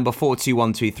 lottery number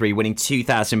 42123, winning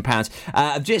 £2,000.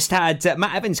 I've just had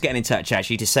Matt Evans getting in touch,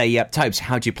 actually, to say, Tobes,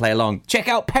 how do you play along? Check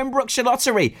out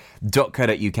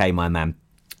pembrokeshirelottery.co.uk, my man.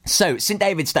 So, St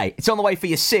David's Day, it's on the way for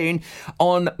you soon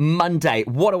on Monday.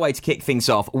 What a way to kick things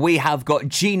off. We have got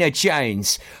Gina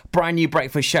Jones, brand new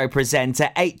breakfast show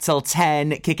presenter, 8 till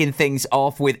 10, kicking things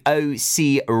off with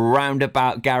OC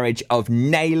Roundabout Garage of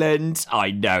Nayland.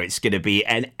 I know it's going to be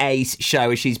an ace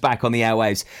show as she's back on the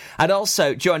airwaves. And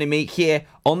also, joining me here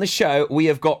on the show, we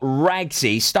have got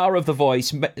Ragsy, star of The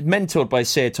Voice, mentored by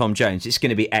Sir Tom Jones. It's going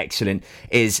to be excellent,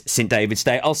 is St David's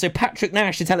Day. Also, Patrick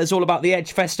Nash to tell us all about the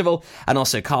Edge Festival, and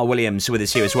also Carl Williams with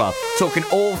us here as well, talking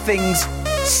all things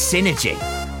synergy.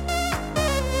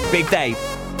 Big day,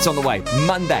 it's on the way.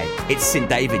 Monday, it's St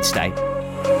David's Day.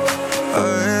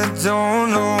 I don't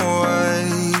know why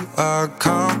I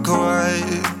can't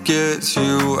quite get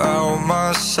you out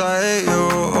my sight.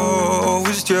 You're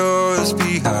always just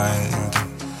behind.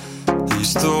 Each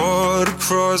thought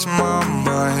across my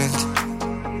mind.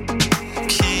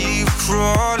 Keep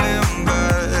crawling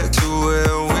back to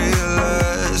where we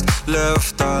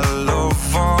left our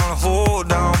love on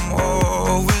hold. I'm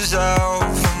always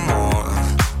out for more.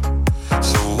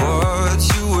 So what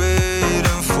you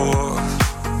waiting for?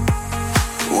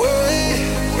 Wait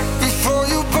before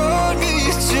you burn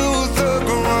me to the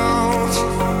ground.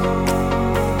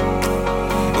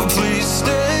 Please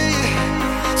stay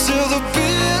till the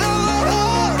beat of my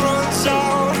heart runs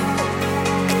out.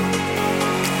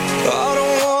 I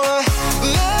don't wanna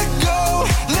let go,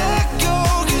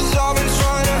 'cause I've been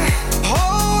trying to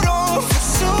hold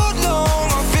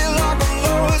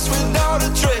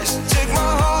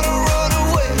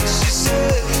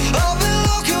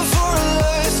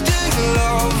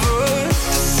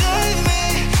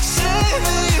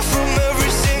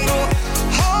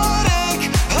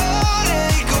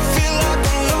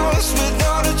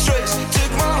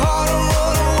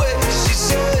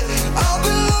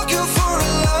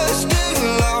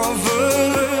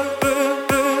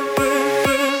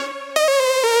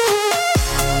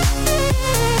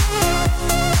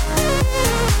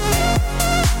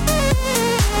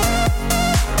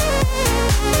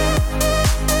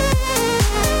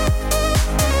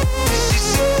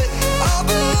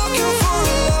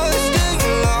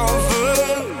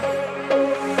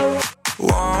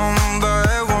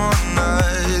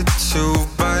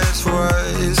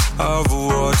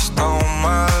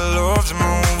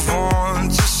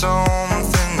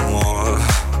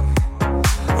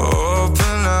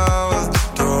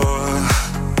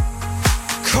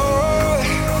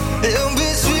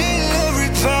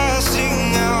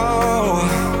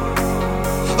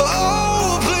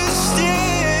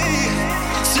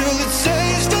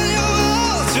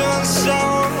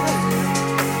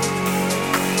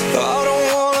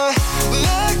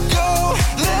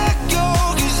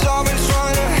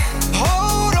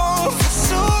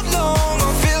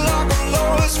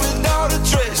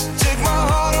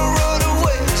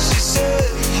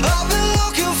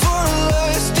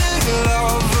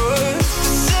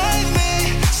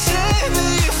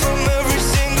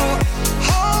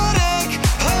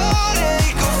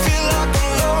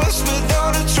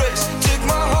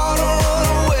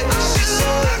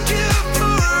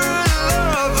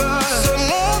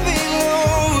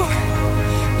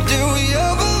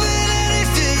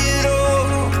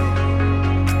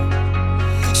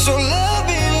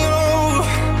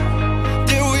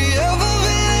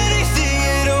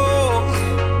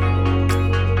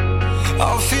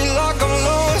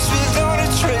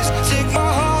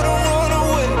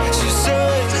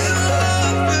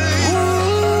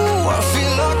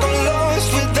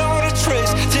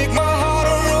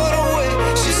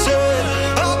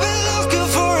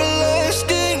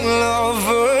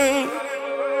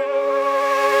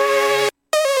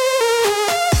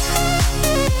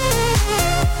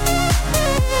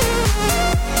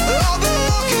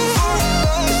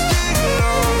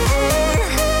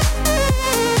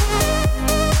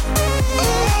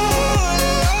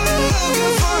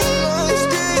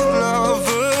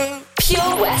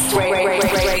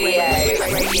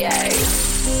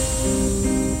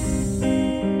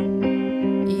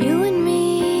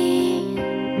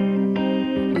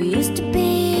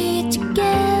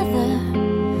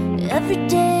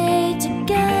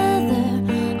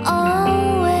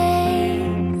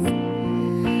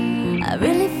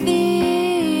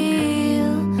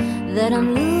that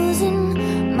I'm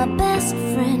losing my best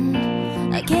friend.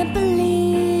 I can't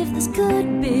believe this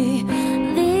could be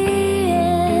the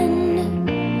end.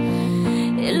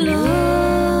 It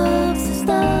looks as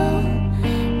though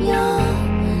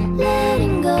you're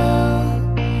letting go,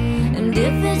 and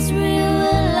if it's real,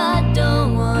 well, I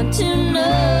don't want to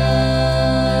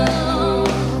know.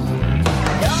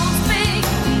 Don't speak,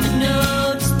 I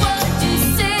know just what you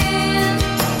said,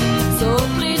 so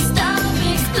please stop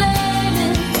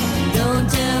explaining. Don't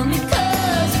tell me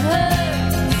 'cause it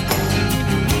hurts.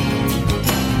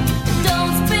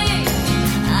 Don't speak,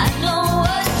 I know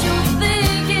what you're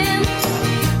thinking.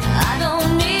 I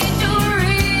don't need your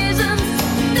reasons.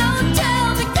 Don't tell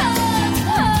me 'cause it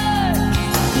hurts.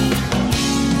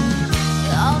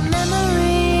 Our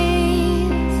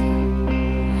memories,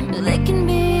 they can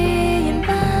be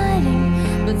inviting,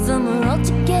 but some are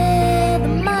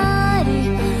altogether mighty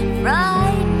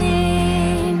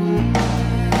frightening.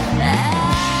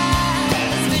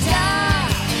 As we die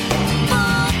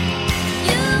for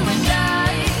you and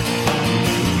I,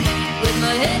 with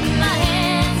my head in my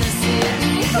hands, I sit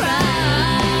and cry.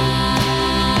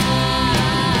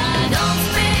 Don't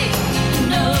speak, you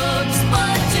know just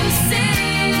what you're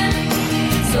saying,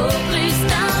 so please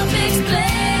stop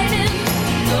explaining.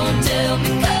 Don't tell me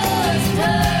 'cause it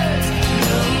hurts.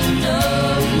 No, no,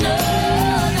 no,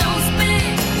 don't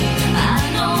speak. I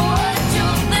know what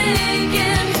you're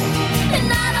thinking, and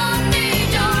I don't need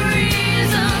your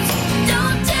reasons.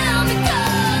 Don't tell me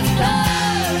 'cause it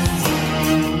hurts.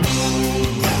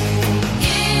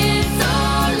 It's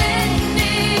all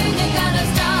ending. You gotta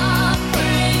stop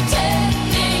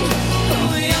pretending who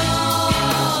you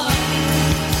are.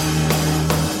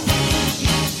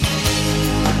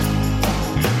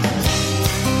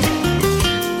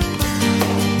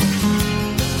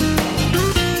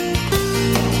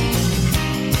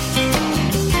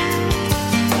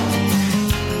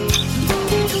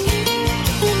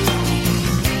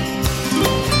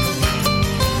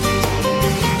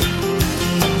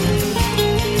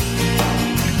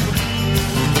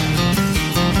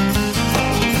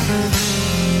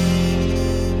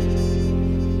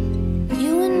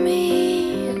 You and me,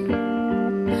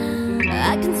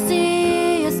 I can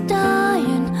see us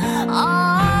dying,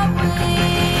 are we?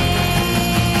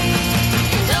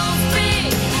 Don't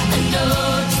speak, I know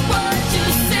just what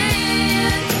you're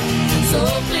saying, so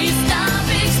please stop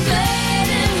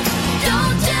explaining.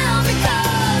 Don't tell me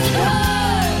 'cause it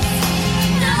hurts.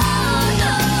 No,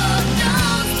 no,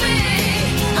 don't speak.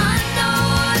 I know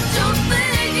what you're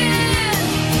thinking,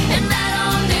 and I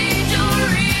don't need your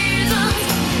reasons.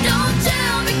 Don't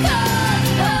tell me 'cause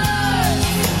it hurts.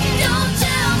 Don't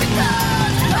tell me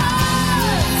 'cause it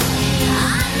hurts.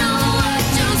 I know what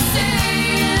you're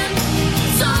saying,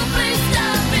 so please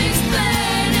stop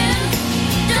explaining.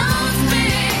 Don't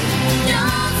speak,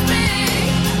 don't speak,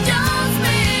 don't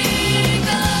speak.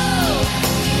 Oh,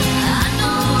 I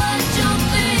know what you're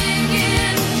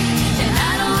thinking, and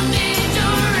I don't need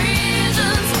your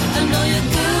reasons. I know you're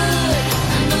good,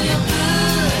 I know you're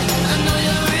good, I know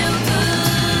you're real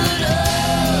good.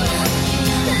 Oh,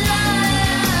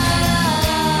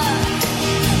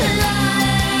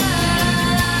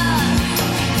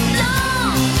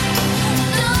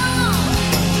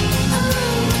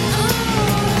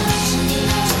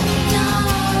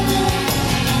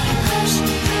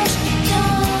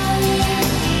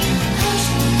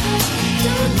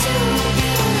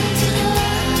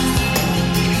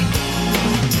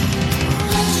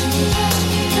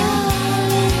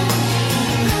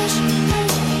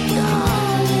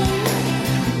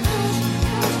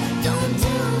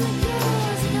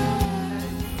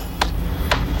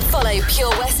 Follow Pure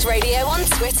West Radio on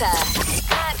Twitter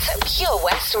at Pure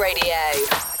West Radio.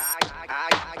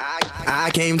 I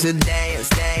came to dance,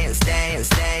 dance, dance,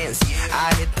 dance.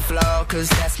 I hit the floor 'cause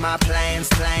that's my plans,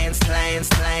 plans, plans,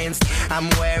 plans. I'm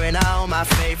wearing all my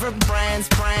favorite brands,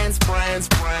 brands, brands,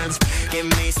 brands. Give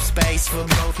me some space for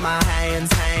both my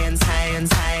hands, hands,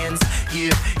 hands, hands.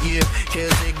 You,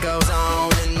 'cause it goes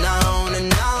on and on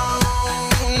and on.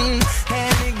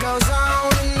 And it goes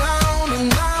on and on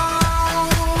and on.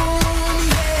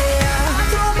 Yeah, I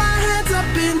throw my hands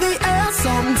up in the air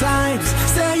sometimes,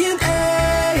 saying,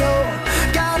 ayo,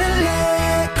 gotta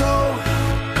let go.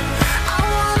 I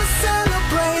wanna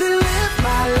celebrate and live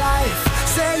my life,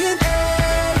 saying,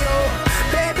 ayo,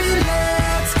 baby,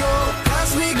 let's go.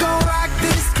 'Cause we gon' rock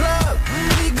this club,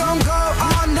 we gon' go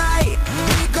all night,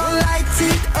 we gon' light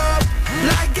it up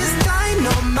like it's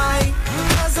dynamite.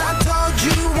 'Cause I told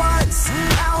you once,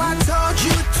 now I told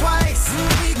you twice,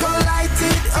 we gon' light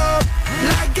it up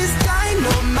like it's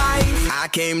dynamite. I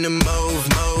came to move,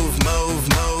 move, move,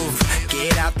 move.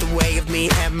 Get out the way. way of me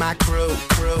and my crew.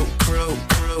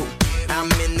 I'm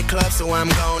in the club, so I'm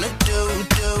gonna do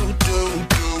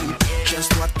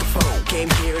just what the folk came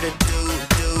here to do.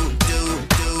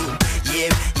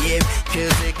 Yip,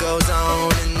 'cause it goes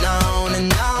on and on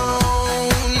and on,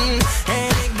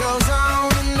 and it goes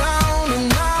on and on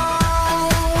and on.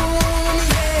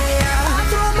 Yeah, I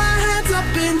throw my hands up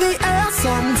in the air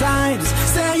sometimes,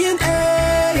 saying,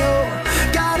 ayo,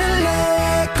 gotta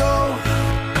let go.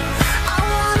 I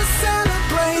wanna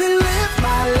celebrate and live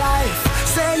my life,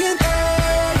 saying,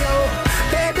 ayo,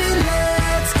 baby,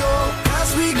 let's go.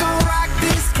 'Cause we gon' rock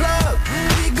this club,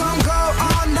 we gon' go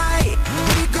all night,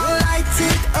 we gon' light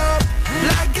it up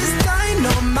like it's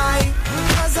dynamite.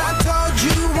 'Cause I told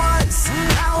you once,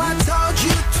 now I told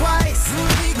you twice,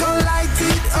 we gon' light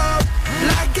it up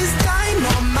like it's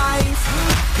dynamite.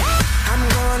 I'm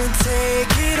gonna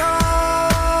take it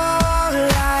all,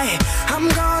 I'm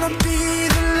gonna be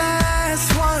the last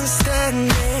one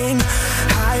standing,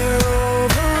 higher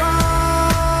overall,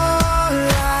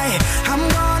 I'm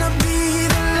gonna be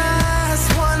the last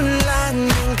one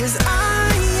landing. 'Cause I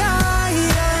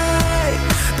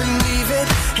believe it,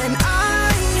 and I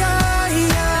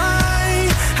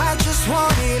just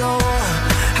want it all,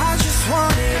 I just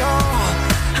want it all.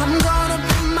 I'm gonna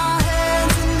put my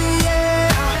hands in the air,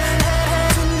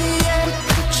 hands in the air,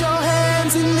 put your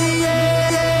hands in the air.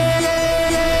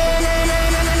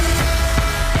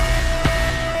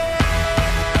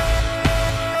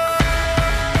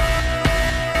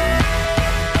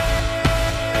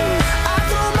 I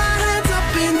throw my hands up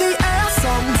in the air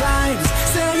sometimes,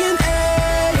 saying,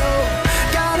 ayo,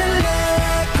 gotta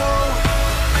let go.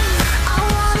 I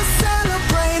wanna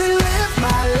celebrate and live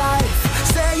my life,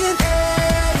 saying,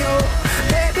 ayo,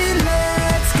 baby,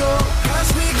 let's go. 'Cause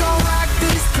we gon' rock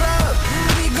this club,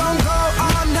 we gon' go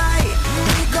all night,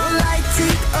 we gon' light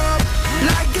it up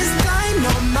like it's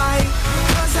dynamite.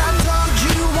 'Cause I told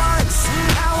you once,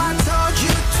 now I told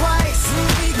you twice,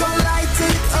 we gon' light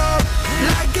it up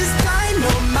like it's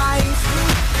dynamite.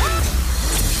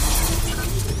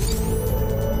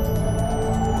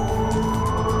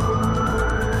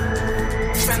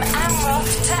 From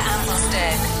Amroth to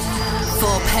Ambleston.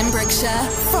 For Pembrokeshire,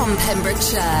 from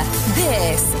Pembrokeshire,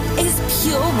 this is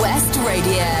Pure West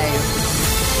Radio.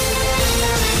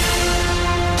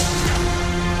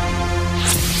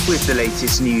 With the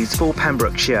latest news for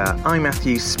Pembrokeshire, I'm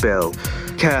Matthew Spill.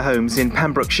 Care homes in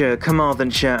Pembrokeshire,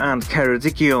 Carmarthenshire and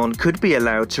Ceredigion could be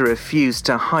allowed to refuse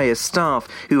to hire staff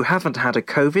who haven't had a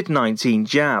COVID-19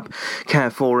 jab. Care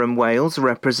Forum Wales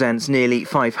represents nearly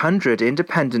 500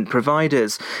 independent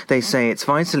providers. They say it's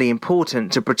vitally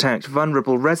important to protect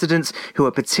vulnerable residents who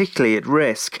are particularly at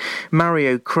risk.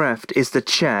 Mario Kreft is the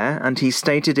chair, and he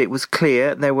stated it was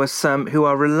clear there were some who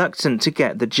are reluctant to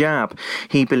get the jab.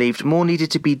 He believed more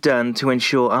needed to be done to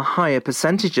ensure a higher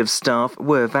percentage of staff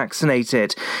were vaccinated.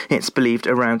 It's believed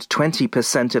around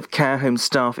 20% of care home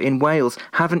staff in Wales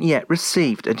haven't yet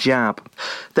received a jab.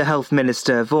 The Health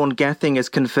Minister, Vaughan Gething, has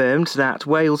confirmed that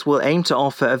Wales will aim to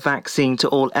offer a vaccine to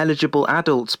all eligible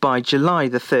adults by July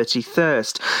the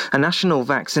 31st. A national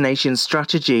vaccination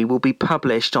strategy will be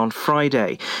published on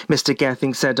Friday. Mr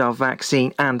Gething said our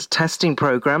vaccine and testing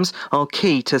programmes are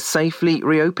key to safely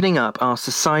reopening up our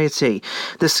society.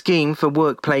 The scheme for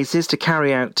workplaces to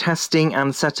carry out testing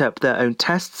and set up their own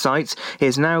test sites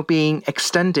is now being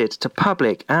extended to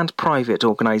public and private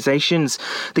organisations.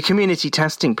 The community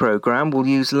testing programme will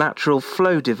use lateral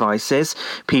flow devices.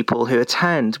 People who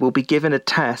attend will be given a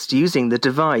test using the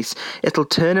device. It'll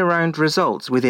turn around results within